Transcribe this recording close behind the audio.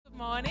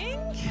morning.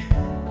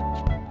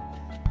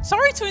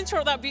 Sorry to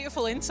interrupt that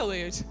beautiful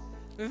interlude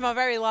with my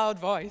very loud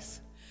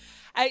voice.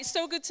 It's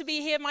so good to be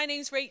here. My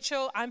name's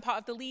Rachel. I'm part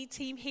of the lead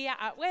team here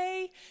at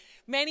Way.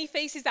 Many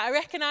faces that I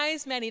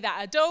recognize, many that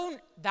I don't.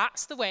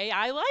 That's the way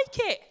I like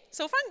it.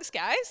 So thanks,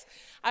 guys.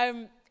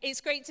 It's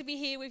great to be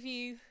here with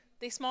you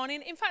this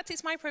morning. In fact,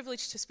 it's my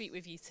privilege to speak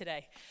with you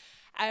today.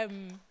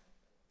 And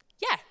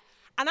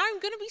I'm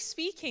going to be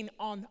speaking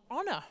on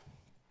honor.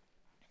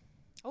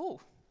 Oh,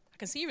 I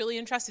can see you're really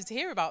interested to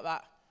hear about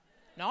that.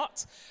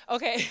 Not?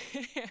 Okay.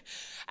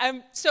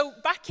 So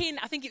back in,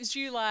 I think it was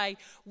July,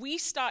 we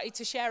started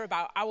to share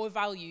about our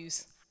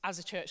values as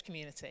a church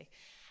community.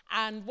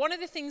 And one of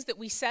the things that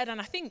we said,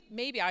 and I think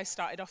maybe I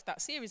started off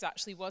that series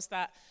actually, was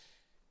that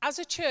as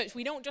a church,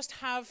 we don't just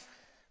have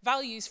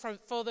values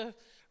for the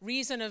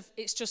reason of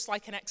it's just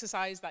like an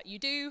exercise that you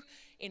do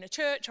in a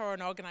church or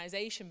an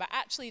organization, but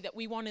actually that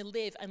we want to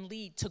live and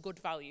lead to good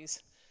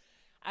values.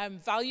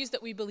 Values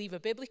that we believe are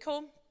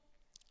biblical,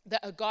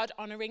 that are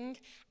God-honoring,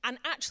 and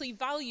actually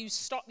values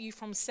stop you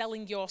from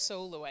selling your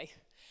soul away.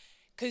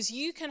 Because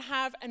you can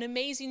have an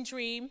amazing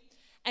dream,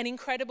 an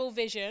incredible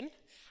vision,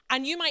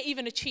 and you might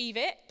even achieve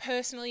it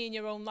personally in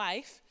your own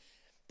life,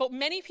 but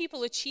many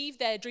people achieve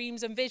their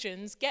dreams and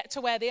visions, get to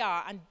where they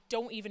are, and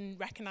don't even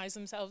recognize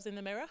themselves in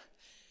the mirror.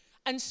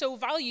 And so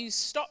values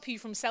stop you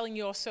from selling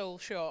your soul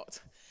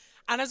short.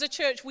 And as a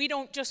church, we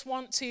don't just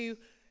want to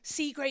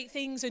see great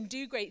things and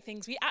do great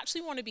things. We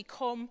actually want to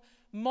become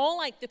more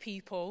like the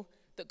people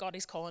that God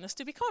is calling us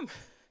to become.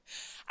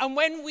 And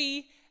when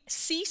we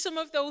see some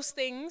of those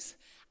things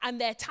and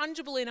they're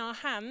tangible in our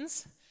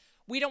hands,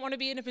 we don't want to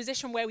be in a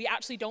position where we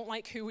actually don't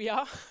like who we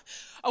are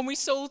and we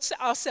sold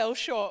ourselves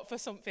short for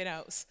something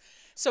else.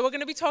 So we're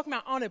going to be talking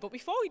about honor. But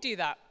before we do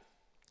that,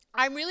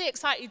 I'm really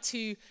excited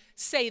to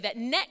say that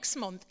next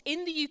month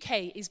in the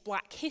UK is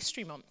Black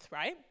History Month,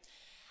 right?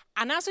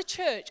 And as a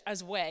church,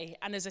 as Way,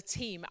 and as a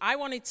team, I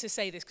wanted to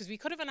say this because we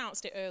could have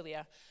announced it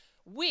earlier.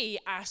 We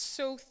are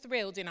so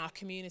thrilled in our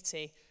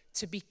community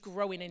to be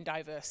growing in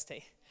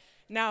diversity.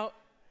 Now,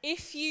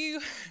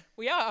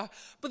 we are,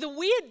 but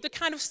the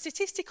kind of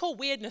statistical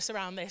weirdness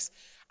around this,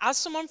 as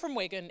someone from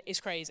Wigan,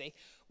 is crazy.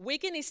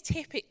 Wigan is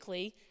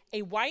typically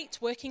a white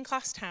working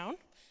class town.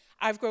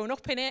 I've grown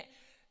up in it.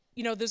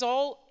 You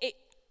know,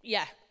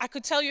 I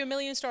could tell you a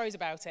million stories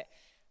about it.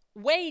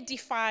 Way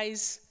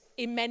defies,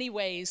 in many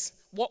ways,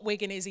 what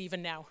Wigan is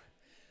even now.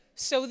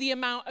 So the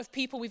amount of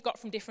people we've got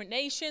from different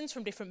nations,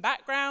 from different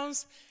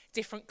backgrounds,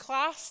 different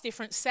class,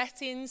 different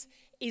settings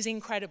is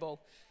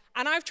incredible.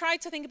 And I've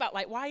tried to think about,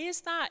 why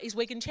is that? Is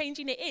Wigan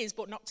changing? It is,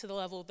 but not to the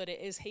level that it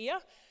is here.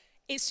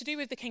 It's to do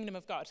with the kingdom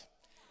of God.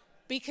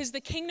 Because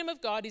the kingdom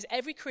of God is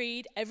every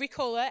creed, every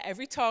color,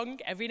 every tongue,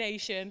 every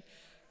nation,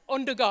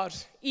 under God,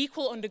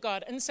 equal under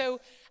God. And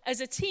so as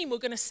a team, we're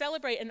going to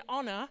celebrate and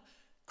honor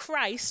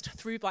Christ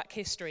through Black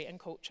history and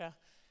culture.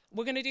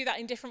 We're going to do that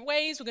in different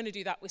ways. We're going to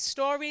do that with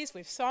stories,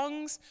 with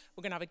songs.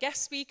 We're going to have a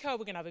guest speaker.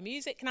 We're going to have a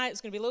music night.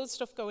 There's going to be loads of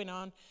stuff going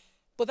on.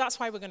 But that's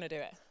why we're going to do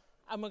it.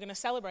 And we're going to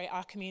celebrate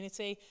our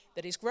community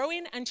that is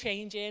growing and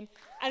changing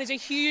and is a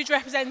huge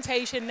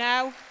representation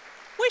now,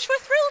 which we're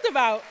thrilled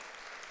about.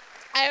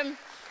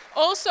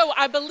 Also,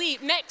 I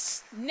believe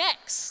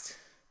next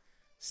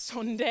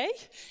Sunday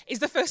is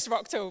the 1st of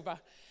October.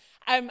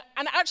 And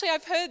actually,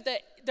 I've heard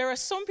that there are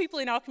some people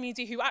in our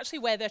community who actually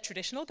wear their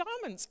traditional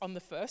garments on the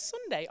first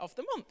Sunday of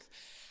the month.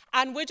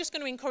 And we're just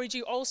going to encourage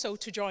you also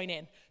to join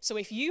in. So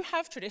if you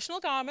have traditional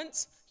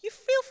garments, you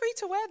feel free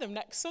to wear them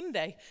next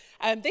Sunday.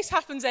 This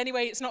happens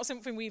anyway. It's not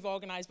something we've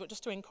organized, but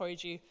just to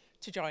encourage you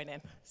to join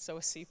in. So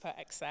we're super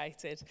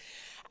excited.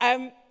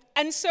 And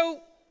so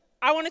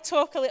I want to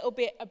talk a little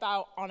bit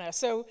about honor.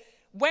 So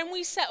when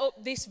we set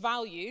up this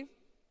value,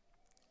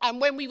 and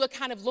when we were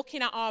kind of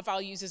looking at our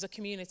values as a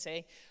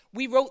community,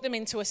 we wrote them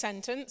into a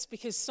sentence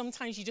because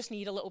sometimes you just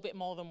need a little bit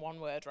more than one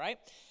word, right?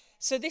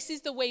 So this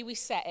is the way we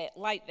set it,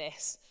 like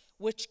this.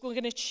 We're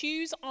going to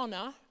choose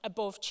honor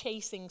above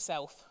chasing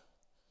self.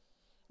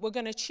 We're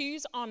going to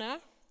choose honor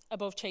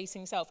above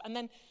chasing self. And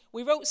then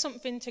we wrote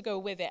something to go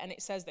with it, and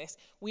it says this.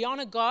 We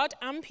honor God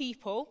and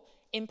people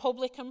in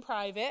public and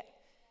private,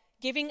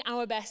 giving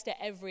our best at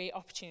every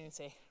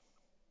opportunity.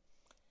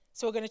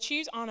 So we're going to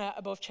choose honor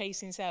above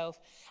chasing self.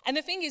 And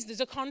the thing is,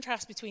 there's a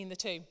contrast between the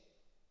two.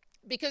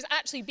 Because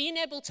actually being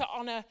able to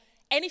honor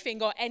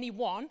anything or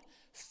anyone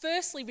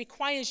firstly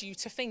requires you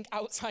to think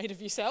outside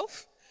of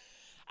yourself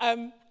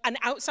and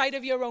outside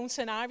of your own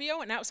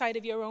scenario and outside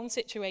of your own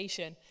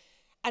situation.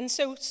 And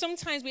so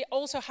sometimes we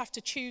also have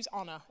to choose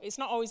honor. It's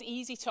not always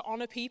easy to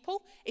honor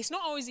people. It's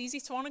not always easy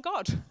to honor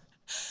God.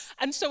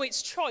 And so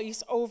it's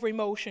choice over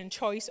emotion,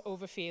 choice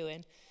over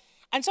feeling.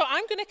 And so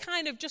I'm going to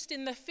kind of just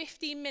in the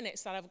 15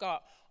 minutes that I've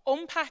got,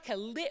 unpack a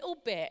little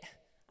bit.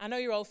 I know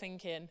you're all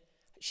thinking,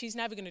 she's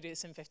never going to do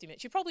this in 50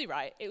 minutes. You're probably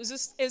right. It was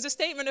a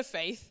statement of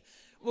faith.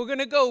 We're going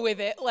to go with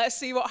it. Let's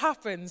see what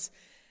happens.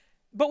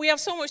 But we have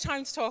so much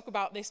time to talk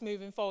about this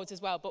moving forwards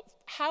as well. But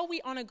how we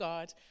honor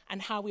God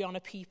and how we honor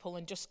people,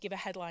 and just give a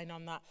headline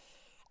on that.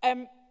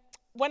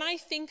 When I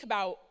think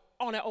about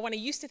honor, or when I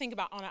used to think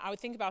about honor, I would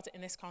think about it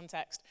in this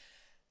context.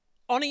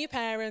 honor your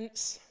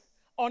parents,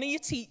 honor your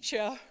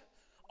teacher,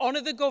 honor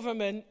the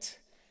government.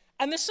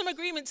 And there's some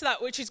agreement to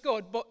that, which is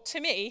good. But to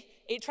me,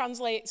 it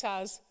translates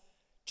as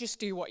just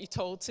do what you're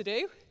told to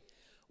do,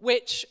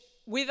 which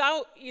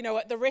without,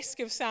 at the risk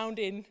of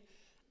sounding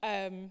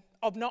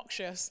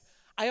obnoxious,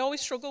 I always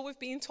struggle with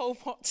being told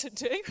what to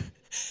do.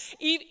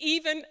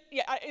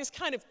 It's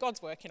kind of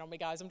God's working on me,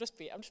 guys. I'm just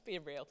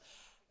being real.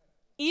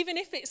 Even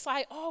if it's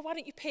like, oh, why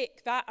don't you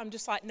pick that? I'm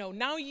just like, no,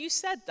 now you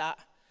said that.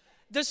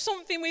 There's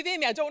something within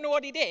me, I don't know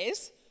what it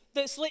is,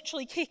 that's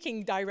literally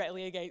kicking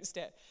directly against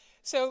it.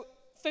 So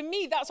for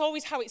me, that's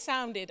always how it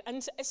sounded.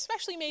 And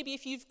especially maybe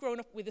if you've grown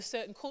up with a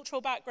certain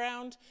cultural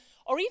background,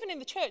 or even in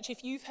the church,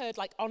 if you've heard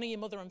like honor your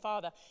mother and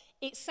father,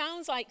 it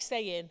sounds like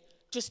saying,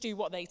 just do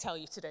what they tell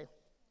you to do.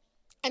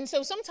 And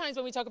so sometimes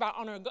when we talk about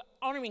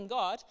honoring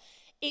God,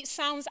 it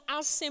sounds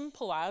as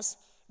simple as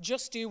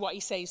just do what he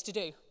says to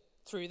do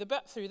through the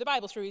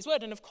Bible, through his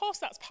word. And of course,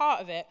 that's part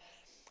of it.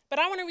 But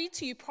I want to read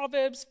to you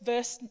Proverbs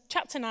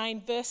chapter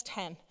 9, verse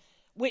 10,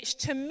 which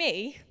to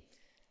me,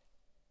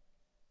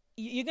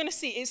 you're going to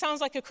see, it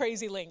sounds like a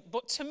crazy link,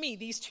 but to me,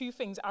 these two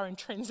things are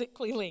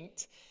intrinsically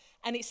linked.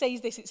 And it says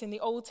this, it's in the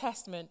Old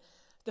Testament.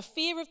 The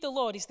fear of the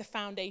Lord is the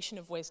foundation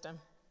of wisdom.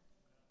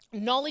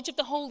 Knowledge of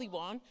the Holy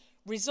One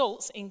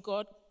results in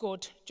good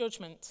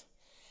judgment.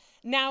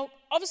 Now,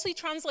 obviously,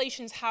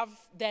 translations have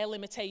their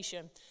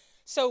limitation.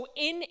 So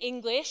in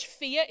English,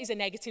 fear is a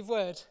negative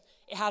word.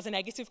 It has a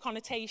negative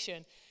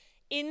connotation.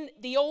 In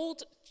the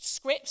old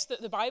scripts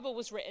that the Bible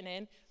was written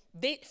in,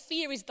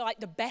 fear is like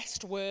the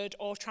best word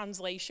or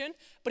translation,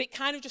 but it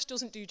kind of just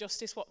doesn't do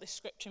justice what this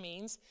scripture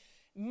means.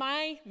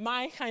 My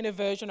kind of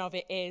version of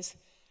it is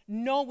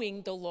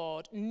knowing the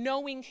Lord,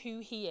 knowing who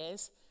he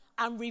is,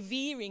 and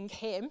revering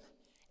him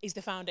is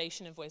the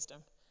foundation of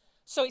wisdom.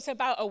 So it's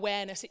about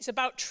awareness. It's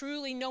about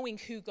truly knowing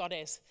who God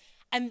is.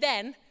 And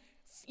then,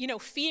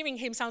 fearing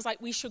him sounds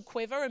like we should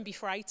quiver and be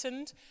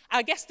frightened.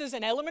 I guess there's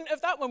an element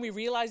of that when we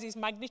realize his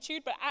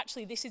magnitude, but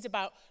actually this is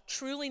about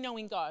truly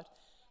knowing God.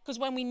 Because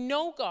when we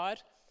know God,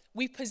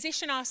 we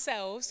position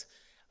ourselves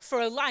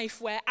for a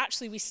life where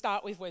actually we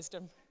start with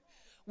wisdom.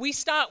 We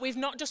start with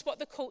not just what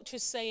the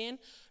culture's saying,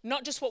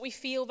 not just what we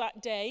feel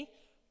that day,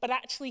 but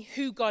actually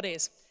who God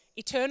is.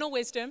 Eternal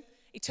wisdom,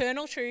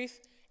 eternal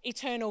truth,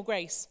 eternal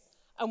grace.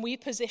 And we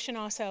position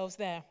ourselves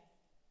there.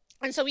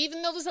 And so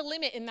even though there's a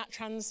limit in that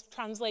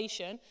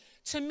translation,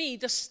 to me,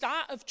 the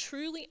start of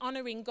truly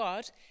honoring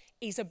God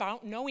is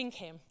about knowing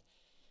him.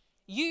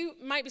 You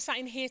might be sat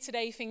in here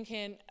today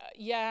thinking,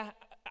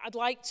 I'd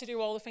like to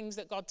do all the things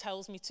that God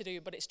tells me to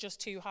do, but it's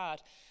just too hard.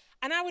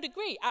 And I would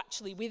agree,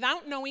 actually,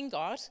 without knowing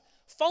God,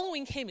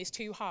 following him is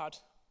too hard.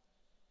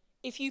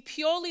 If you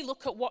purely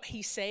look at what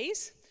he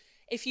says,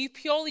 if you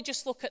purely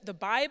just look at the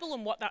Bible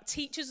and what that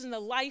teaches and the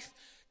life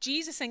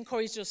Jesus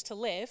encouraged us to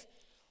live,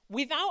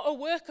 without a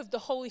work of the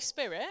Holy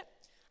Spirit,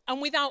 and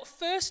without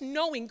first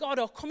knowing God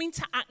or coming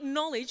to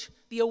acknowledge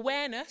the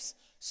awareness,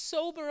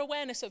 sober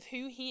awareness of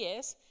who he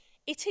is,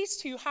 it is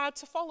too hard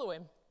to follow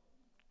him.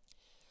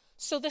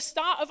 So the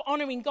start of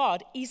honoring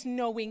God is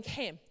knowing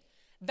him.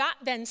 That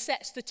then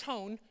sets the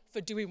tone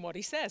for doing what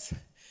he says.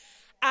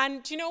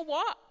 And do you know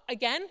what?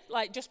 Again,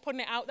 like just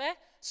putting it out there,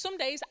 some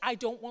days I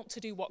don't want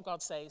to do what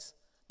God says.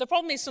 The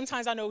problem is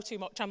sometimes I know too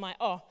much. I'm like,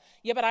 oh,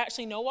 yeah, but I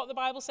actually know what the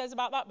Bible says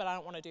about that, but I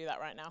don't want to do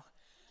that right now.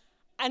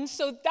 And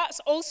so that's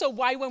also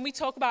why when we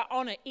talk about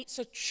honor, it's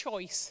a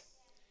choice.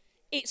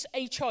 It's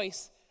a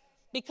choice.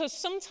 Because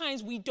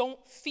sometimes we don't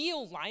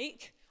feel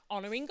like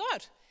honoring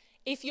God.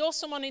 If you're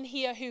someone in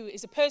here who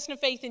is a person of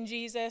faith in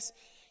Jesus,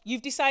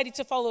 you've decided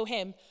to follow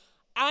him,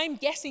 I'm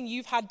guessing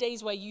you've had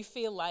days where you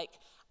feel like,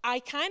 I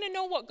kind of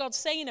know what God's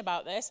saying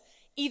about this,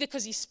 either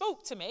because he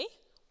spoke to me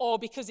or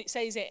because it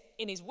says it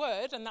in his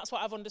word, and that's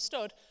what I've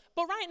understood.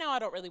 But right now, I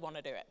don't really want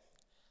to do it.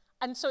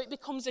 And so it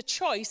becomes a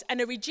choice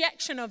and a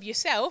rejection of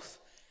yourself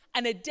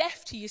and a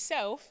death to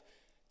yourself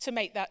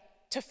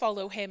to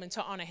follow him and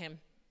to honor him.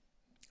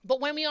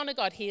 But when we honor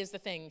God, here's the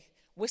thing.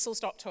 Whistle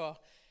stop tour.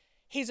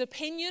 His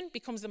opinion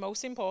becomes the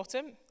most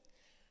important.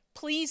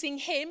 Pleasing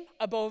him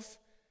above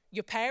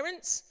your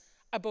parents,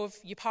 above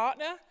your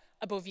partner,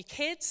 above your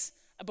kids,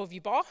 above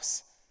your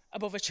boss,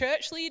 above a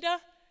church leader,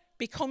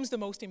 becomes the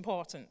most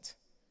important.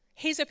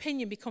 His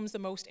opinion becomes the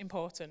most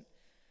important.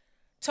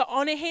 To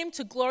honor him,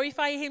 to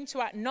glorify him,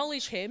 to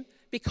acknowledge him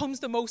becomes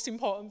the most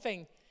important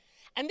thing.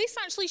 And this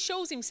actually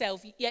shows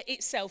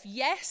itself,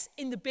 yes,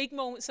 in the big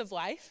moments of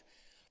life,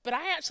 but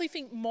I actually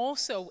think more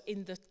so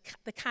in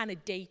the kind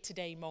of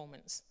day-to-day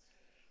moments.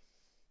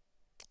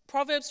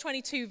 Proverbs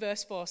 22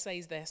 verse 4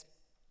 says this: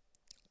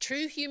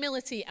 true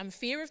humility and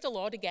fear of the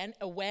Lord, again,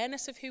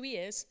 awareness of who he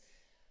is,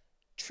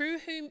 true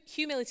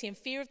humility and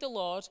fear of the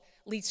Lord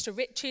leads to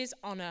riches,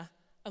 honor,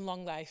 and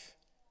long life.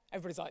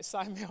 Everybody's like,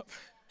 sign me up.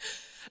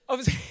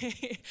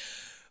 Obviously,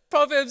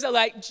 Proverbs are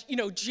like,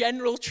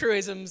 general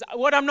truisms.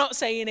 What I'm not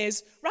saying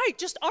is, right,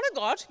 just honor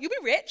God, you'll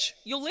be rich,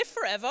 you'll live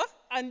forever,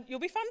 and you'll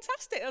be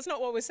fantastic. That's not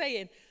what we're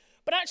saying.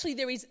 But actually,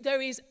 there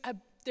is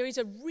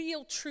a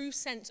real true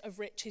sense of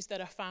riches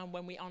that are found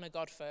when we honor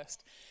God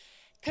first.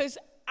 Because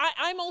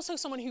I'm also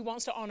someone who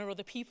wants to honor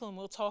other people, and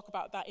we'll talk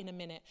about that in a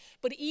minute.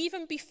 But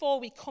even before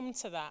we come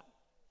to that,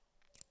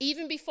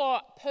 even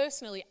before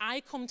personally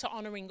I come to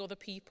honoring other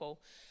people,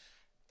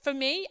 for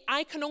me,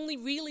 I can only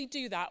really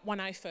do that when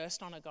I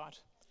first honor God.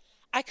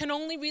 I can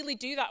only really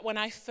do that when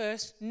I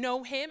first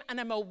know him and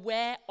I'm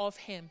aware of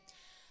him.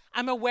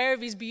 I'm aware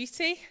of his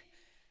beauty.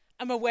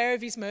 I'm aware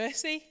of his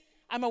mercy.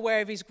 I'm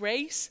aware of his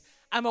grace.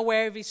 I'm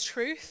aware of his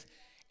truth.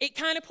 It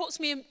kind of puts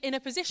me in a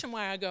position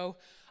where I go,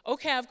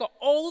 okay, I've got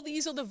all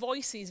these other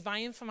voices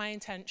vying for my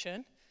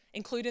attention,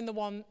 including the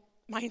one,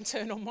 my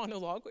internal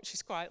monologue, which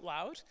is quite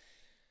loud.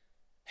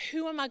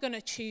 Who am I going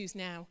to choose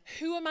now?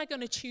 Who am I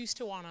going to choose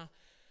to honor?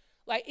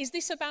 Like, is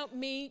this about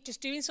me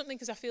just doing something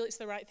because I feel it's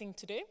the right thing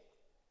to do?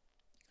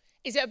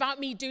 Is it about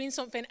me doing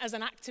something as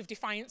an act of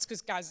defiance?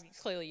 Because, guys,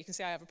 clearly you can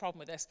see I have a problem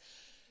with this.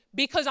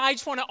 Because I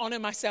just want to honor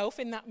myself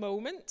in that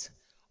moment?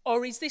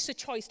 Or is this a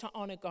choice to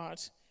honor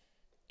God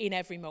in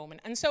every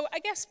moment? And so I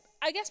guess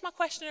my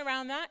question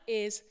around that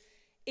is,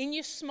 in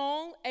your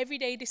small,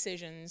 everyday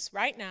decisions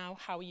right now,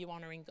 how are you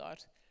honoring God?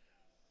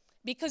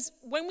 Because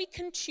when we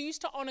can choose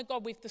to honor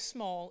God with the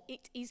small,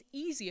 it is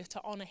easier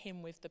to honor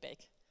him with the big.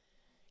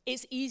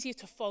 It's easier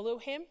to follow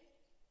him.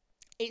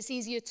 It's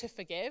easier to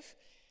forgive.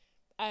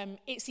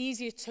 It's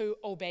easier to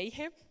obey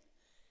him.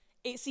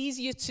 It's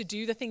easier to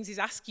do the things he's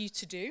asked you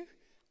to do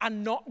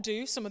and not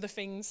do some of the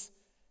things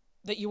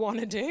that you want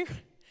to do.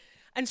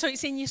 And so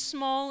it's in your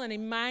small and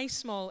in my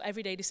small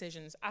everyday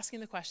decisions, asking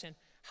the question,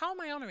 how am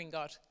I honoring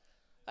God?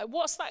 Like,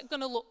 what's that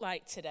going to look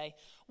like today?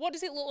 What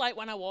does it look like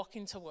when I walk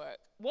into work?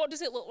 What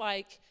does it look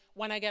like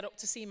when I get up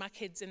to see my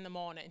kids in the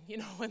morning? You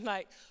know, when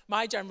like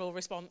my general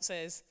response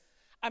is,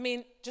 I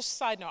mean, just a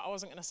side note, I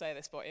wasn't going to say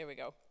this, but here we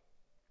go.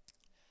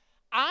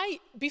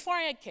 Before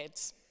I had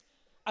kids,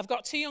 I've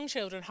got 2 young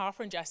children,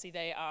 Harper and Jessie.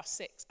 They are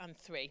 6 and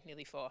 3,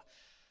 nearly 4.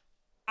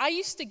 I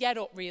used to get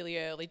up really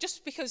early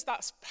just because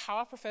that's how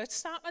I prefer to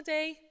start my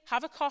day,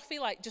 have a coffee,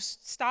 like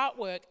just start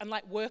work and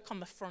like work on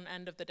the front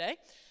end of the day.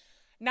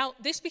 Now,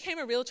 this became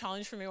a real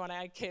challenge for me when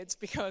I had kids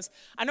because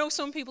I know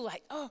some people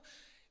like, oh,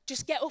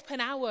 just get up an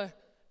hour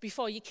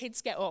before your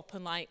kids get up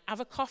and like have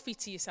a coffee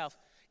to yourself.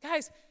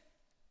 Guys,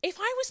 if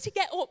I was to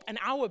get up an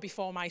hour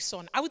before my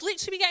son, I would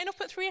literally be getting up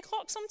at 3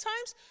 o'clock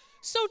sometimes.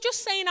 So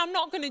just saying I'm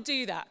not going to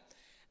do that.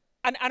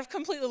 And I've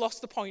completely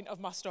lost the point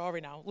of my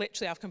story now.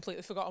 Literally, I've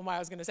completely forgotten what I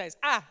was going to say.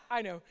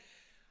 I know.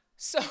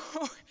 So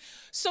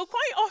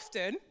quite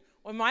often,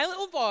 when my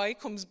little boy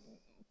comes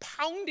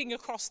pounding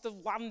across the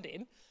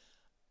landing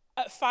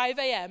at 5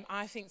 a.m.,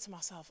 I think to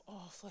myself,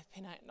 oh,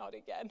 flipping out, not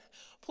again.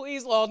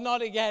 Please, Lord,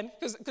 not again.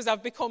 Because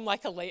I've become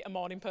like a later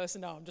morning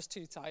person now. I'm just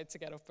too tired to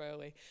get up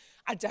early.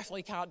 I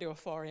definitely can't do a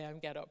 4 a.m.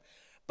 get up.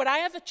 But I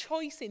have a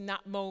choice in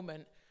that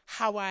moment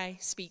how I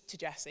speak to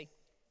Jesse.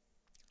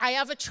 I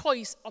have a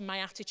choice on my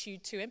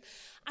attitude to him.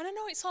 And I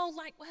know it's all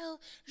like, well,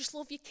 I just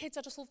love your kids.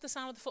 I just love the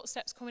sound of the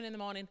footsteps coming in the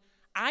morning.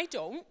 I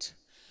don't.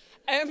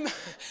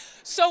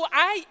 So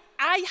I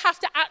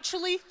have to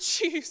actually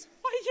choose.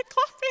 Why are you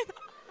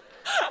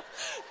clapping?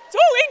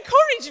 Don't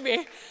encourage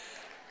me.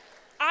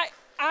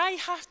 I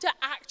have to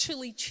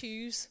actually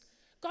choose.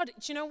 God,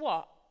 do you know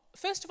what?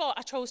 First of all,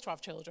 I chose to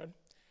have children.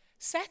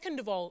 Second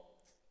of all,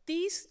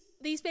 these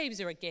babies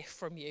are a gift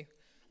from you.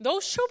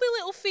 Those chubby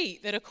little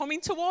feet that are coming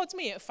towards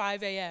me at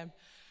 5 a.m.,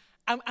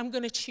 I'm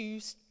going to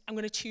choose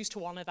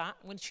to honor that.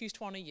 I'm going to choose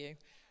to honor you.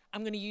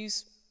 I'm going to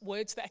use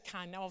words that are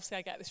kind. Now, obviously,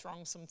 I get this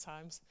wrong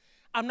sometimes.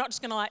 I'm not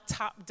just going to like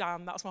tap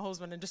Dan, that's my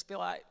husband, and just be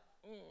like,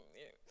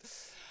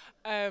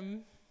 yeah.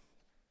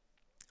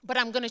 But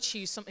I'm going to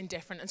choose something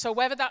different. And so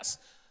whether that's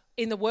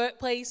in the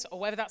workplace or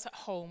whether that's at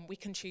home, we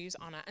can choose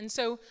honor. And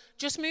so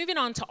just moving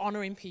on to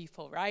honoring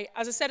people, right?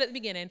 As I said at the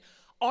beginning,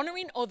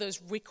 honoring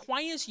others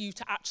requires you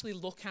to actually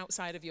look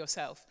outside of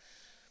yourself.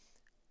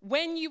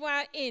 When you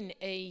are in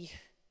a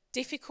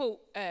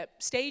difficult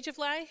stage of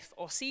life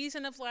or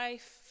season of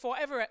life, for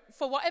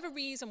whatever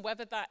reason,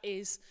 whether that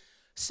is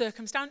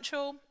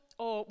circumstantial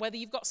or whether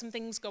you've got some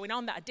things going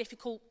on that are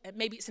difficult,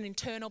 maybe it's an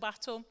internal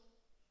battle,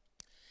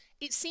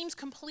 it seems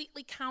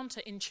completely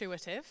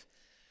counterintuitive,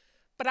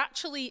 but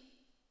actually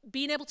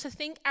being able to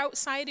think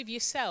outside of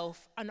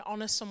yourself and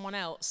honor someone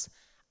else,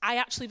 I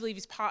actually believe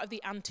is part of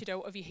the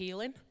antidote of your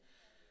healing.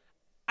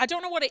 I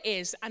don't know what it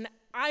is, and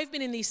I've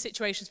been in these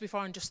situations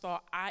before and just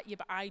thought,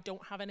 but I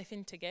don't have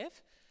anything to give.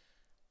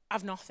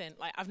 I've nothing.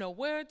 Like, I've no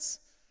words,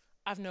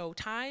 I've no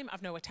time,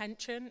 I've no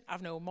attention,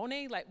 I've no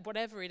money, like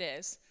whatever it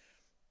is.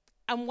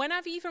 And when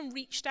I've even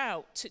reached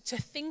out to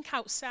think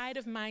outside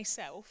of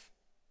myself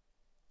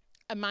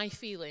and my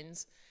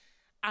feelings,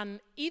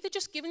 and either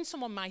just giving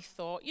someone my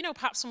thought,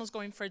 perhaps someone's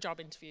going for a job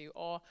interview,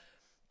 or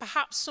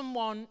perhaps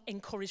someone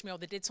encouraged me or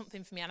they did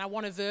something for me and I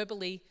want to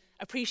verbally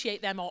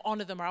appreciate them or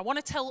honor them, or I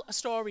want to tell a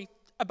story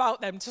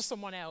about them to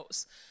someone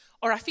else,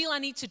 or I feel I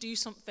need to do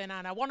something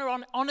and I want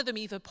to honor them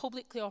either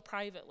publicly or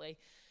privately.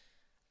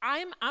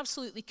 I'm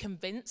absolutely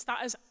convinced that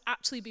has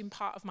actually been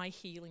part of my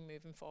healing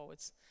moving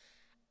forwards.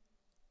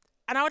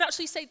 And I would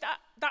actually say that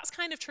that's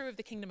kind of true of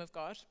the kingdom of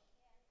God.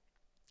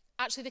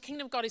 Actually, the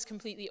kingdom of God is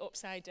completely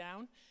upside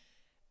down,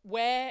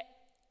 where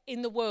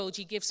in the world,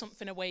 you give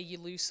something away, you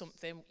lose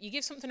something. You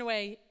give something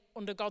away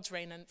under God's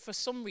reign, and for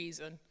some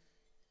reason,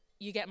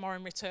 you get more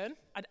in return.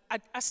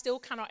 I still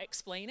cannot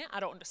explain it. I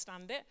don't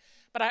understand it.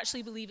 But I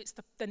actually believe it's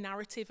the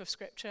narrative of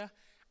Scripture.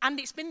 And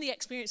it's been the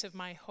experience of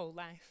my whole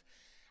life.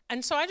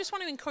 And so I just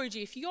want to encourage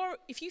you,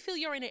 if you feel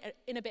you're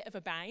in a bit of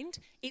a bind,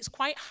 it's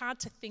quite hard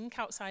to think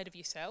outside of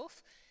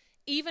yourself.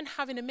 Even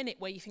having a minute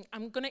where you think,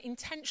 I'm going to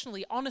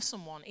intentionally honor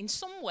someone in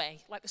some way.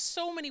 Like, there's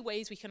so many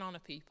ways we can honor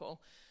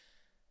people.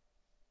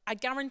 I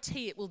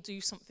guarantee it will do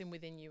something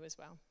within you as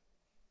well.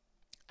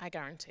 I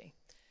guarantee.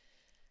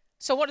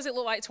 So what does it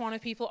look like to honor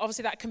people?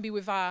 Obviously, that can be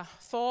with our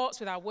thoughts,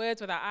 with our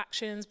words, with our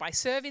actions, by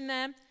serving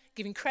them,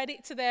 giving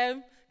credit to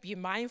them,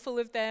 being mindful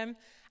of them.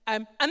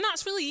 And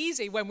that's really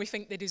easy when we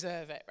think they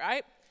deserve it,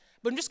 right?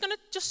 But I'm just going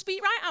to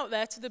speak right out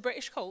there to the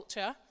British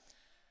culture.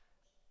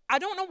 I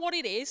don't know what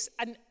it is,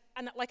 and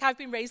like, I've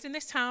been raised in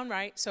this town,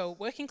 right? So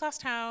working class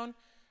town,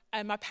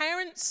 and my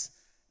parents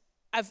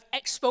have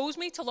exposed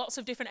me to lots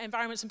of different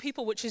environments and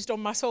people, which has done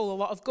my soul a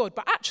lot of good.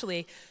 But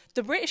actually,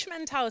 the British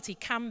mentality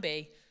can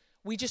be,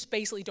 we just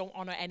basically don't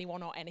honor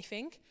anyone or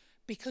anything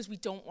because we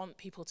don't want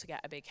people to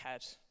get a big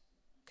head.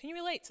 Can you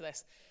relate to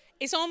this?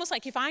 It's almost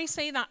like if I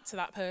say that to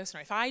that person,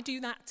 or if I do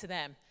that to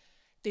them,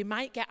 they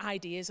might get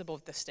ideas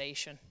above the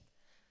station.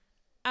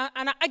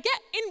 And I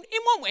get,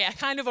 in one way, I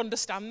kind of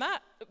understand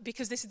that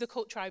because this is the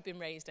culture I've been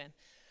raised in.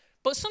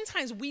 But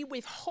sometimes we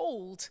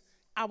withhold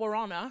our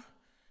honor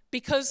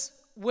because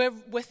we're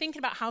thinking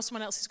about how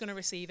someone else is going to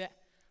receive it,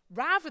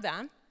 rather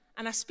than,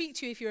 and I speak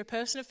to you if you're a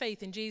person of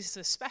faith in Jesus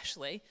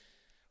especially,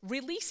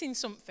 releasing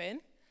something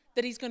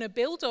that he's going to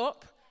build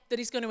up, that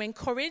he's going to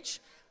encourage,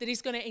 that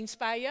he's going to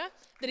inspire,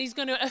 that he's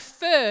going to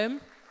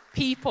affirm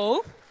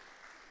people,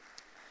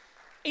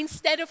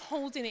 instead of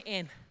holding it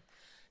in.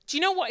 Do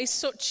you know what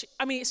is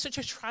it's such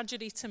a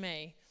tragedy to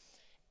me,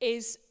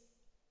 is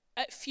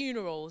at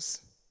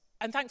funerals,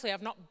 and thankfully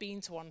I've not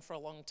been to one for a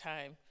long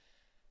time,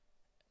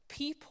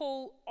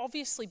 people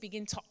obviously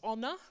begin to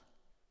honor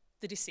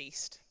the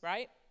deceased,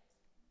 right?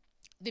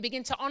 They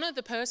begin to honor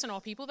the person or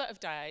people that have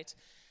died.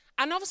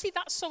 And obviously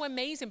that's so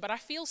amazing, but I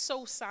feel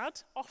so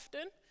sad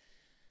often.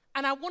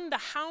 And I wonder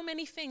how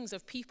many things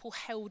have people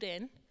held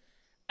in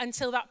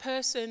until that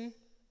person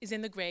is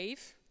in the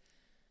grave,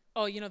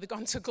 or, they've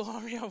gone to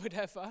glory or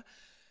whatever,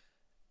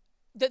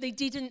 that they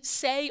didn't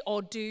say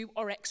or do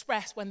or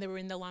express when they were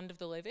in the land of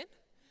the living.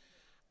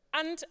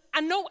 And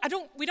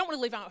we don't want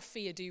to live out of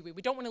fear, do we?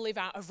 We don't want to live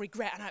out of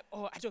regret, and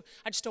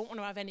I just don't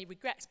want to have any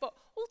regrets. But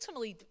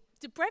ultimately,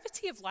 the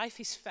brevity of life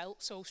is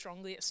felt so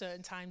strongly at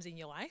certain times in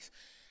your life.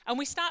 And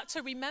we start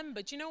to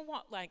remember, do you know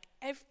what? Like,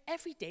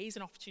 every day is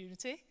an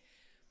opportunity.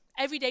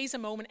 Every day is a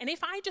moment. And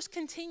if I just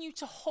continue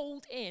to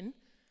hold in,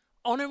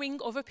 honoring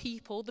other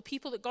people, the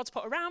people that God's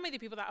put around me, the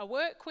people that I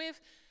work with,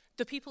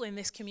 the people in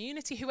this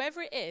community,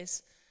 whoever it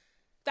is,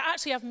 that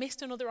actually I've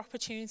missed another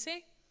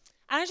opportunity.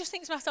 And I just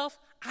think to myself,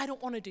 I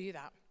don't want to do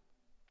that.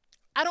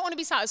 I don't want to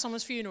be sat at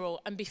someone's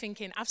funeral and be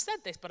thinking, I've said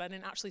this, but I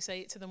didn't actually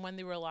say it to them when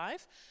they were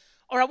alive.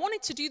 Or I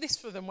wanted to do this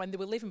for them when they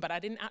were living, but I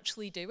didn't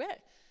actually do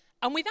it.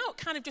 And without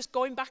kind of just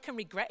going back and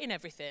regretting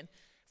everything,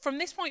 from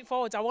this point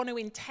forward, I want to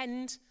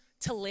intend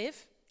to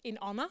live in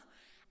honor.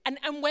 And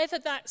whether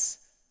that's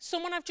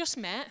someone I've just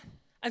met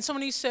and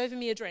someone who's serving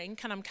me a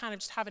drink and I'm kind of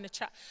just having a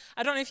chat.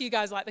 I don't know if you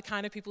guys like the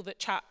kind of people that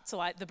chat to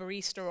like the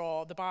barista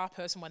or the bar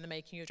person when they're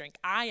making you a drink.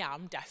 I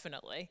am,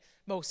 definitely,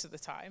 most of the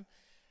time.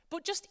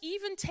 But just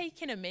even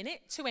taking a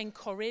minute to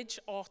encourage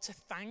or to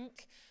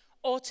thank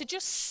or to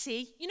just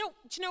see. Do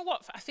you know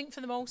what? I think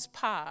for the most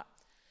part,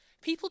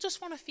 people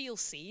just want to feel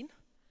seen.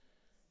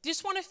 They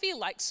just want to feel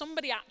like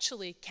somebody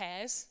actually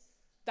cares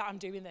that I'm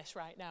doing this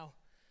right now.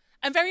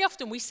 And very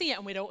often we see it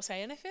and we don't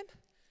say anything.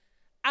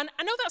 And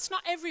I know that's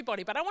not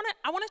everybody, but I want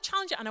to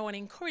challenge it and I want to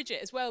encourage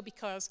it as well,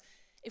 because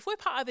if we're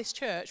part of this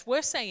church,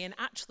 we're saying,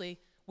 actually,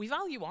 we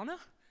value honor.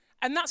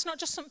 And that's not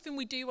just something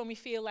we do when we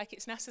feel like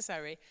it's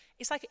necessary.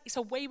 It's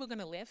a way we're going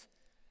to live.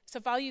 It's a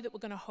value that we're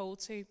going to hold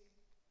to.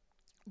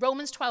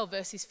 Romans 12,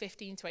 verses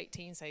 15 to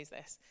 18 says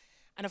this.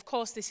 And of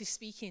course, this is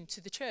speaking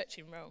to the church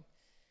in Rome.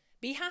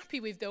 Be happy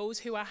with those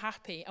who are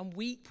happy and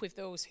weep with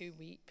those who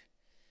weep.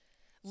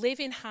 Live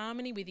in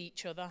harmony with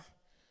each other.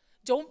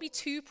 Don't be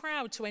too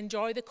proud to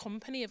enjoy the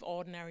company of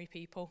ordinary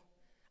people.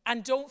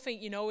 And don't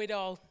think you know it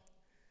all.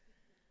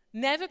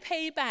 Never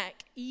pay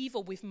back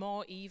evil with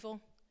more evil.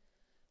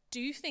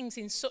 Do things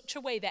in such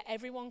a way that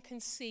everyone can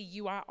see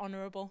you are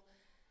honorable.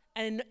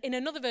 And in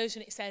another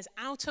version it says,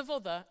 out of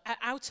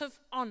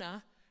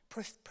honor,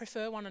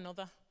 prefer one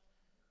another.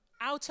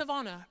 Out of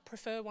honor,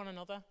 prefer one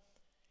another.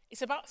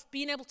 It's about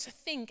being able to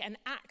think and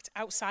act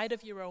outside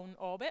of your own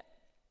orbit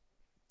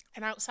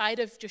and outside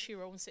of just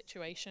your own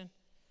situation.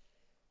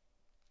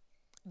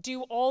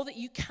 Do all that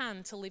you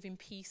can to live in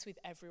peace with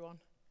everyone.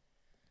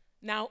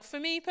 Now, for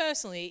me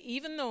personally,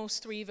 even those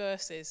 3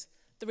 verses,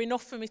 they're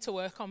enough for me to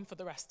work on for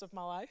the rest of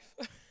my life.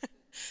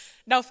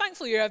 Now,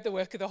 thankfully, you have the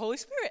work of the Holy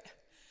Spirit.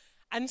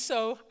 And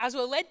so, as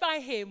we're led by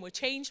him, we're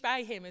changed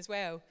by him as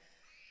well.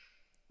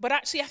 But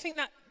actually, I think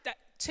that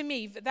to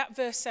me, that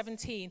verse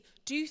 17,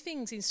 do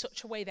things in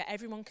such a way that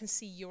everyone can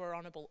see you are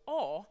honorable.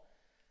 Or,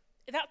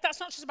 that's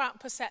not just about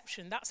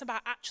perception, that's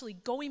about actually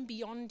going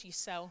beyond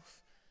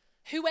yourself.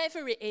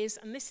 Whoever it is,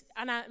 and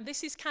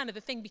this is kind of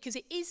the thing, because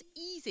it is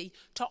easy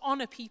to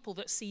honor people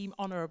that seem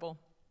honorable.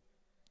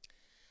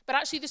 But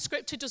actually the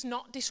scripture does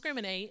not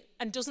discriminate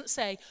and doesn't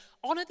say,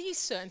 honor these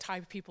certain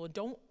type of people and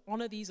don't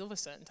honor these other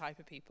certain type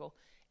of people.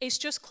 It's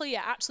just clear,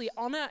 actually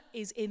honor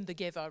is in the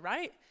giver,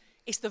 right?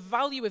 It's the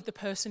value of the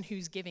person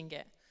who's giving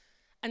it.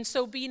 And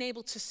so being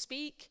able to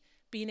speak,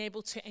 being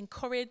able to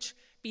encourage,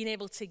 being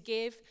able to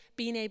give,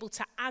 being able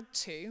to add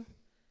to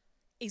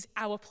is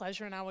our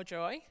pleasure and our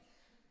joy.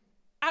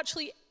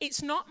 Actually,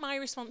 it's not my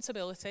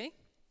responsibility,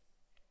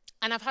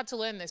 and I've had to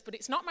learn this, but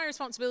it's not my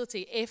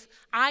responsibility if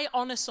I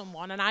honor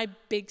someone and I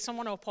big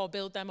someone up or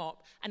build them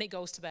up and it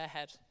goes to their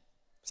head.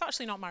 It's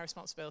actually not my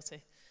responsibility.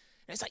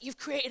 And it's like, you've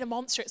created a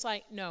monster. It's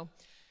like, no.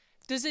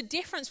 There's a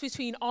difference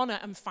between honor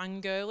and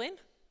fangirling.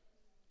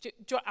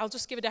 I'll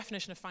just give a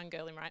definition of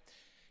fangirling, right?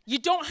 You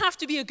don't have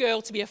to be a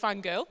girl to be a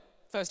fangirl,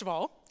 first of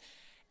all.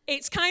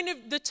 It's kind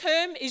of, the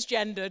term is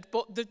gendered,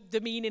 but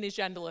the meaning is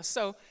genderless.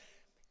 So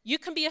you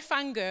can be a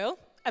fangirl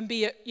and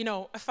be a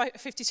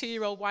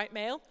 52-year-old white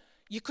male.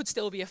 You could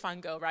still be a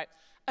fangirl, right?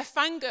 A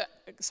fangirl,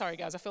 sorry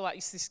guys, I feel like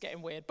this is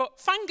getting weird, but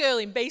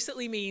fangirling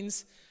basically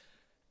means,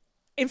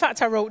 in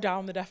fact, I wrote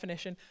down the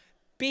definition,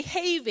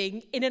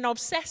 behaving in an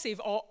obsessive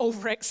or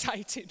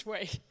overexcited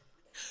way.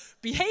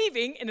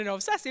 Behaving in an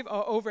obsessive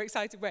or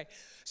overexcited way.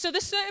 So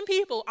there's certain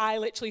people I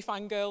literally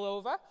fangirl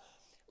over.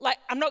 Like,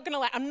 I'm not gonna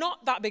lie, I'm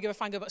not that big of a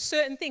fangirl, but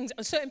certain things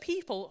and certain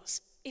people,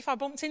 if I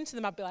bumped into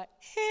them, I'd be like,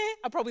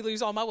 I'd probably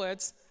lose all my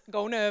words,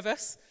 go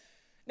nervous.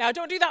 Now, I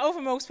don't do that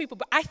over most people,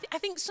 but I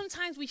think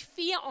sometimes we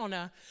fear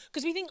honor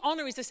because we think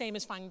honor is the same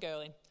as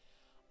fangirling.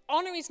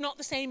 Honor is not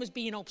the same as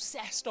being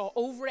obsessed or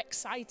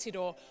overexcited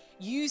or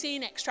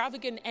using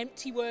extravagant,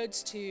 empty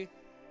words to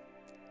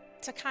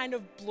kind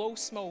of blow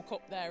smoke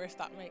up there, if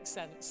that makes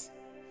sense.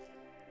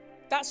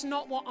 That's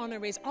not what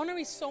honor is. Honor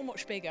is so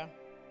much bigger.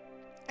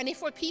 And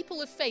if we're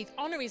people of faith,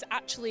 honor is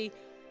actually,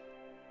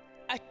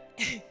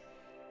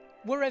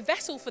 we're a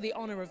vessel for the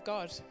honor of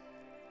God.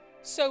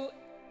 So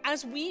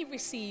as we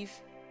receive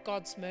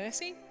God's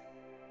mercy,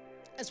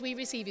 as we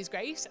receive his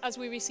grace, as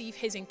we receive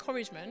his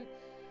encouragement,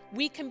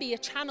 we can be a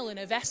channel and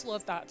a vessel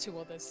of that to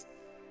others.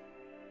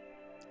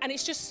 And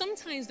it's just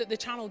sometimes that the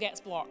channel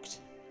gets blocked.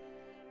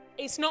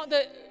 It's not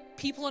that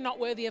people are not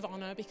worthy of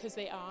honor, because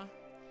they are.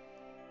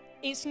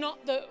 It's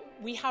not that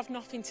we have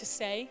nothing to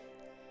say.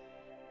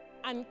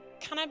 And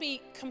can I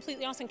be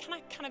completely honest, and can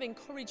I kind of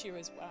encourage you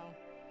as well?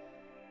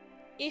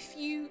 If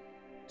you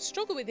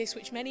struggle with this,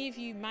 which many of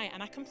you might,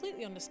 and I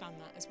completely understand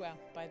that as well,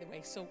 by the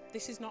way, so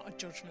this is not a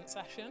judgment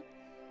session.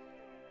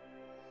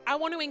 I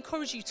want to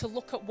encourage you to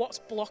look at what's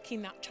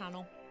blocking that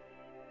channel.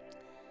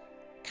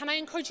 Can I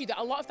encourage you that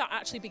a lot of that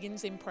actually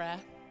begins in prayer?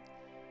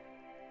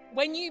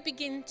 When you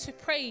begin to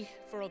pray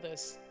for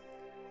others,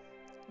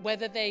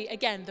 whether they,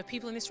 again, the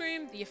people in this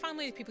room, your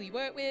family, the people you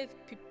work with,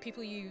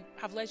 people you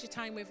have leisure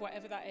time with,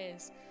 whatever that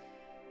is,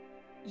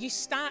 you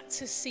start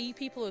to see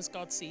people as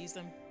God sees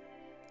them.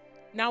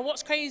 Now,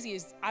 what's crazy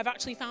is I've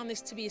actually found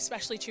this to be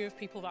especially true of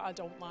people that I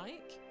don't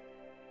like.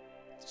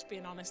 Just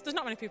being honest. There's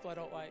not many people I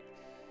don't like.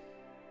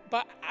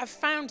 But I've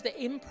found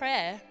that in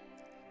prayer,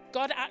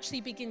 God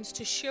actually begins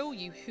to show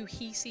you who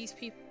he sees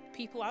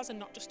people as and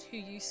not just who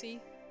you see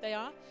they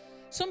are.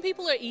 Some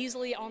people are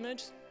easily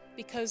honored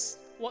because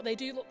what they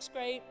do looks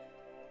great,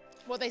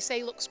 what they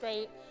say looks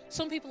great.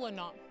 Some people are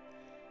not.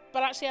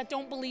 But actually, I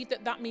don't believe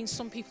that means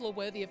some people are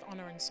worthy of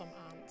honor and some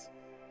aren't.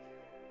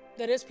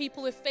 That as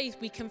people of faith,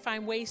 we can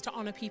find ways to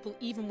honor people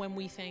even when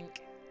we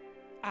think,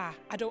 I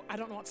don't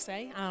know what to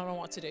say, I don't know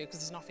what to do because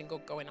there's nothing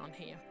good going on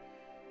here.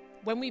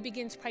 When we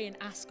begin to pray and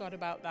ask God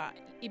about that,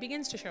 he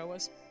begins to show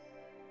us.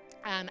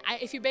 And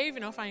if you're brave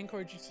enough, I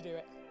encourage you to do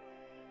it.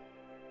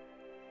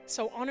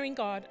 So honoring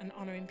God and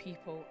honoring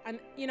people. And,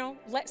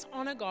 let's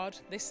honor God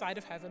this side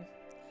of heaven.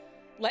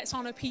 Let's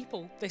honor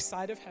people this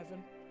side of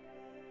heaven.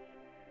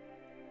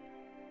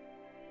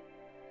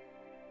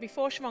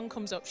 Before Siobhan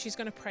comes up, she's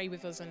going to pray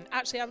with us. And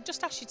actually, I'll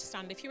just ask you to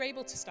stand, if you're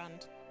able to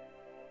stand.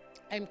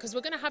 Because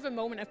we're going to have a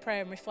moment of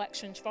prayer and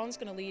reflection. Siobhan's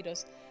going to lead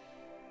us.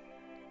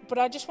 But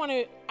I just want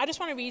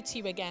to read to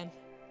you again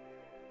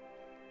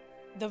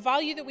the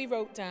value that we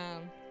wrote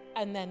down,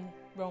 and then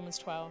Romans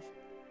 12.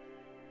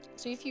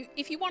 So if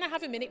you want to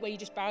have a minute where you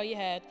just bow your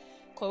head,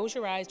 close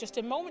your eyes, just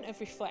a moment of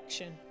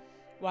reflection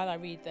while I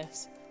read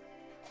this.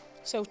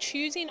 So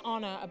choosing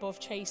honor above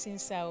chasing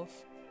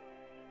self.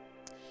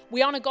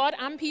 We honor God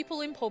and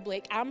people in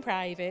public and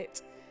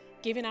private,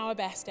 giving our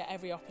best at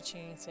every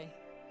opportunity.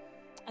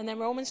 And then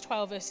Romans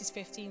 12 verses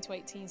 15 to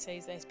 18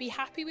 says this: be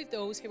happy with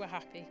those who are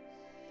happy.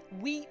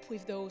 Weep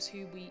with those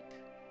who weep.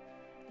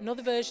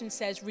 Another version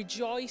says,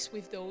 rejoice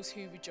with those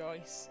who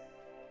rejoice.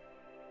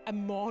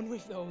 And mourn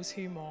with those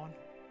who mourn.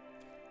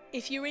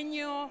 If you're in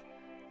your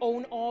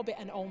own orbit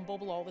and own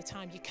bubble all the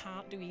time, you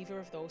can't do either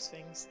of those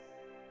things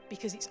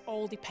because it's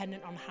all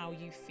dependent on how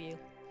you feel.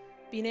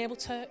 Being able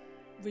to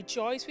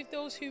rejoice with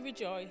those who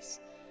rejoice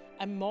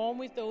and mourn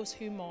with those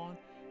who mourn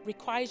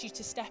requires you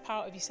to step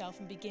out of yourself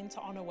and begin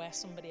to honor where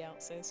somebody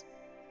else is.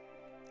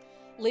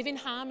 Live in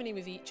harmony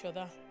with each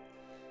other.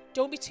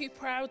 Don't be too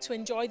proud to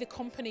enjoy the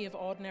company of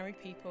ordinary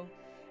people,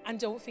 and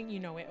don't think you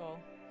know it all.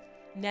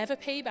 Never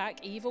pay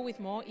back evil with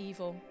more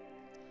evil.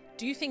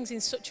 Do things in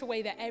such a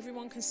way that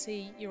everyone can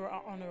see you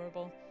are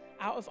honorable.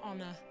 Out of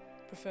honor,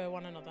 prefer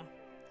one another.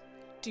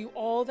 Do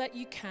all that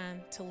you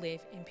can to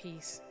live in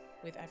peace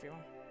with everyone.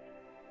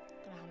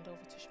 I'm going to hand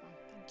over to Siobhan.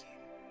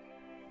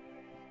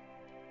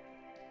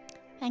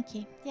 Thank you. Thank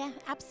you. Yeah,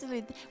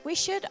 absolutely. We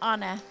should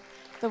honor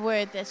the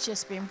word that's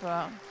just been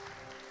brought.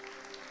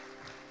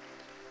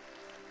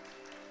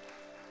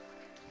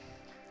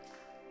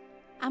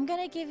 I'm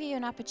going to give you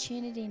an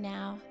opportunity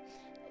now.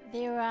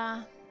 There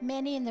are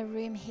many in the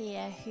room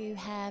here who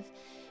have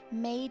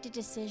made a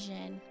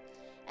decision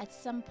at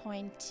some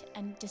point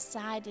and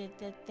decided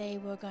that they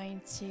were going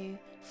to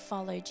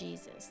follow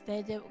Jesus.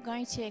 They were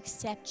going to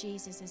accept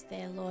Jesus as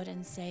their Lord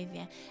and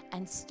Savior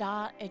and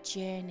start a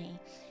journey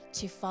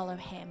to follow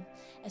him.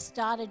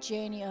 Start a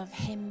journey of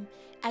him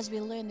as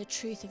we learn the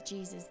truth of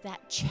Jesus,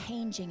 that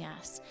changing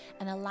us,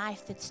 and a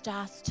life that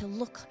starts to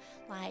look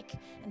like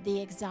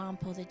the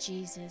example that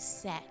Jesus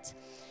set.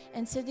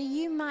 And so that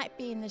you might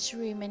be in this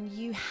room and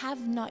you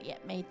have not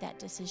yet made that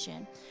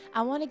decision,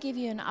 I want to give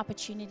you an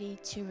opportunity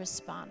to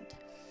respond.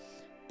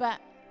 But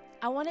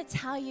I want to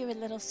tell you a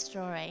little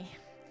story.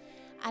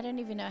 I don't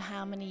even know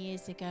how many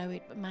years ago,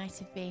 it might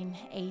have been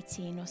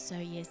 18 or so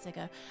years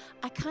ago.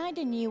 I kind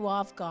of knew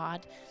of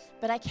God,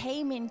 but I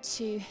came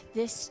into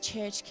this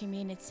church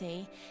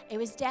community. It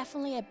was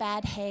definitely a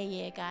bad hair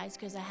year, guys,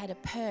 because I had a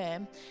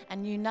perm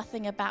and knew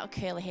nothing about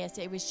curly hair,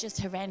 so it was just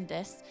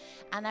horrendous.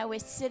 And I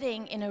was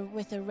sitting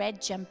with a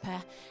red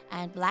jumper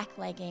and black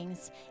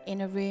leggings in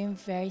a room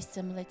very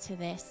similar to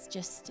this,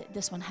 just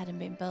this one hadn't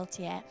been built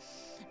yet.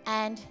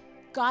 And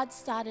God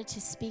started to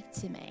speak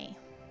to me.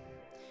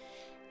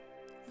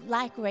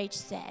 Like Rach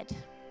said,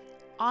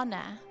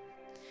 honor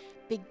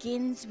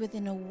begins with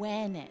an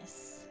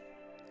awareness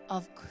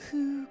of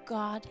who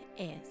God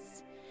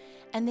is.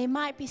 And there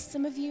might be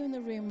some of you in the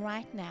room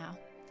right now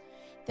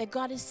that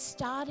God is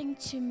starting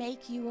to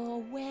make you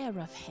aware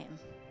of him.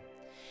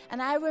 And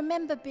I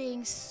remember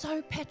being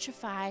so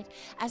petrified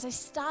as I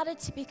started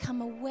to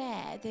become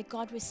aware that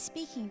God was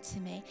speaking to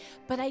me,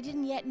 but I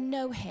didn't yet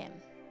know him.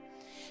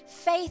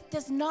 Faith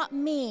does not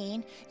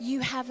mean you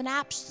have an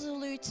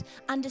absolute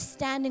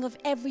understanding of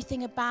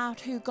everything about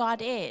who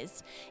God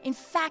is. In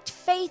fact,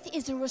 faith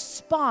is a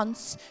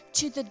response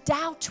to the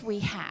doubt we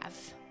have.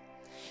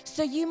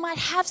 So you might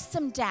have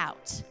some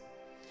doubt,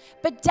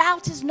 but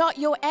doubt is not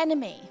your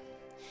enemy.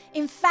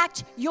 In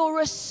fact, your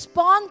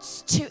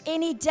response to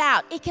any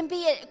doubt, it can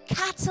be a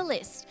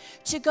catalyst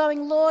to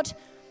going, Lord,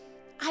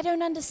 I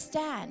don't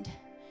understand,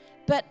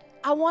 but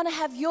I want to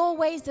have your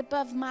ways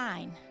above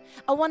mine.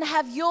 I want to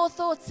have your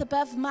thoughts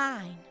above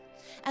mine.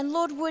 And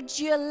Lord, would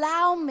you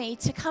allow me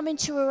to come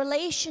into a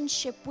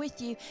relationship with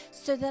you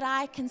so that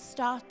I can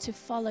start to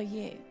follow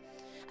you?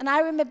 And I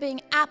remember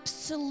being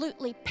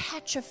absolutely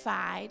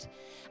petrified.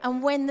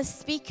 And when the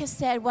speaker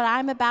said what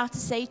I'm about to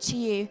say to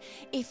you,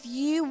 if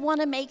you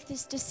want to make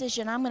this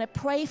decision, I'm going to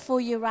pray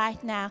for you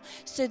right now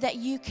so that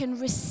you can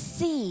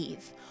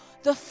receive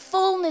the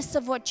fullness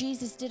of what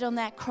Jesus did on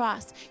that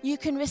cross. You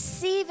can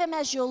receive him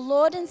as your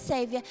Lord and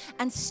Savior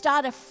and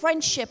start a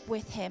friendship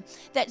with him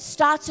that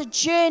starts a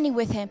journey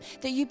with him,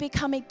 that you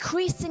become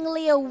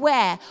increasingly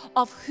aware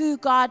of who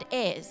God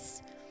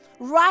is.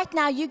 Right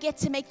now, you get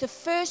to make the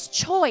first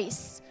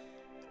choice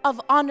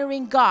of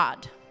honoring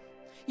God.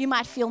 You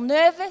might feel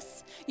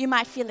nervous, you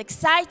might feel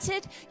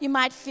excited, you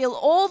might feel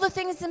all the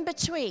things in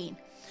between.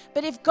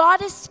 But if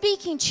God is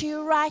speaking to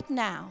you right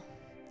now,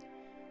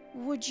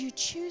 would you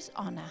choose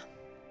honor?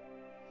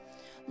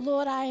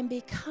 Lord, I am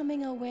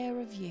becoming aware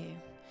of you.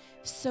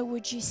 So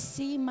would you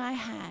see my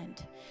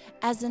hand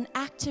as an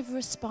active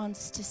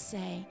response to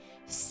say,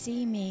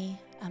 see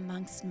me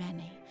amongst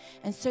many.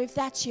 And so if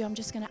that's you, I'm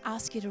just going to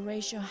ask you to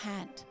raise your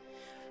hand.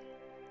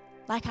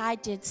 Like I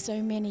did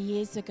so many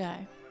years ago.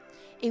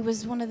 It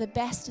was one of the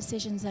best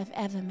decisions I've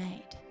ever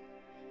made.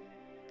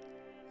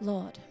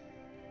 Lord,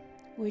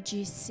 would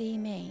you see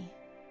me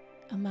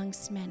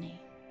amongst many?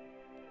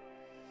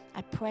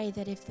 I pray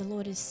that if the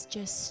Lord is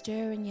just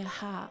stirring your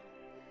heart,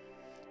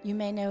 you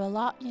may know a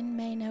lot, you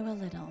may know a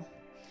little,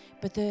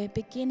 but the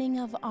beginning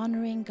of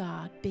honoring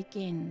God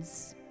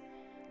begins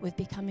with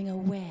becoming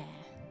aware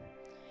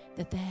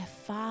that their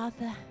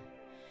Father,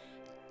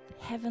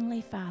 Heavenly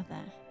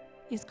Father,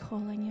 is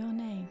calling your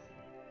name.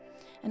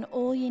 And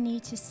all you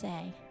need to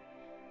say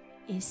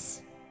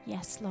is,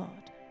 yes, Lord.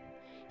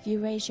 If you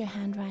raise your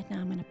hand right now,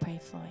 I'm going to pray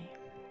for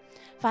you.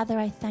 Father,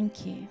 I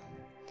thank you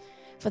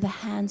for the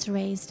hands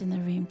raised in the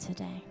room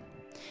today.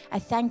 I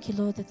thank you,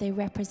 Lord, that they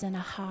represent a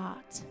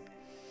heart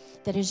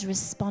that is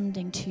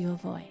responding to your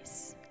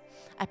voice.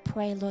 I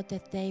pray, Lord,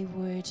 that they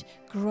would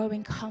grow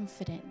in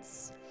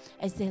confidence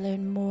as they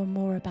learn more and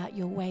more about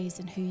your ways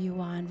and who you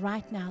are. And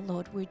right now,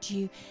 Lord, would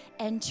you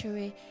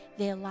enter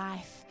their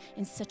life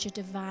in such a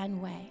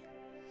divine way?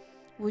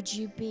 Would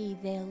you be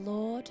their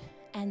Lord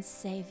and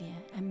Savior.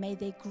 And may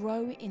they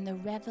grow in the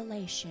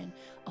revelation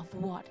of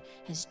what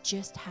has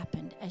just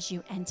happened as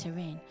you enter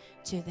in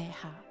to their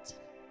heart.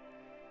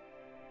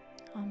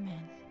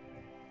 Amen.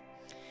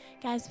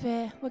 Guys,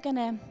 we're going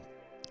to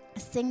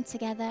sing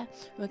together.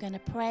 We're going to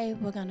pray.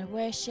 We're going to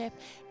worship.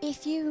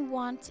 If you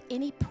want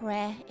any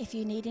prayer, if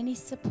you need any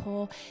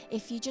support,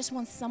 if you just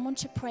want someone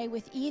to pray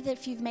with, either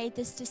if you've made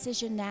this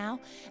decision now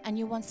and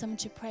you want someone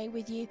to pray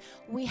with you,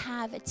 we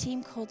have a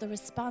team called the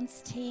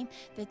Response Team.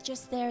 They're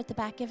just there at the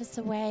back. Give us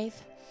a wave.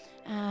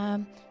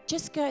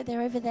 Just go,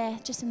 they're over there,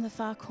 just in the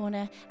far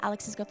corner.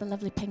 Alex has got the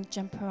lovely pink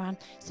jumper on,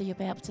 so you'll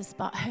be able to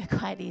spot her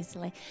quite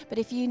easily. But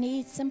if you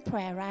need some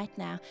prayer right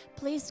now,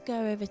 please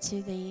go over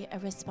to the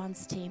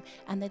Response Team,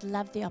 and they'd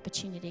love the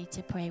opportunity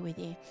to pray with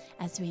you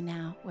as we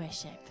now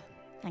worship.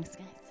 Thanks,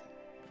 guys.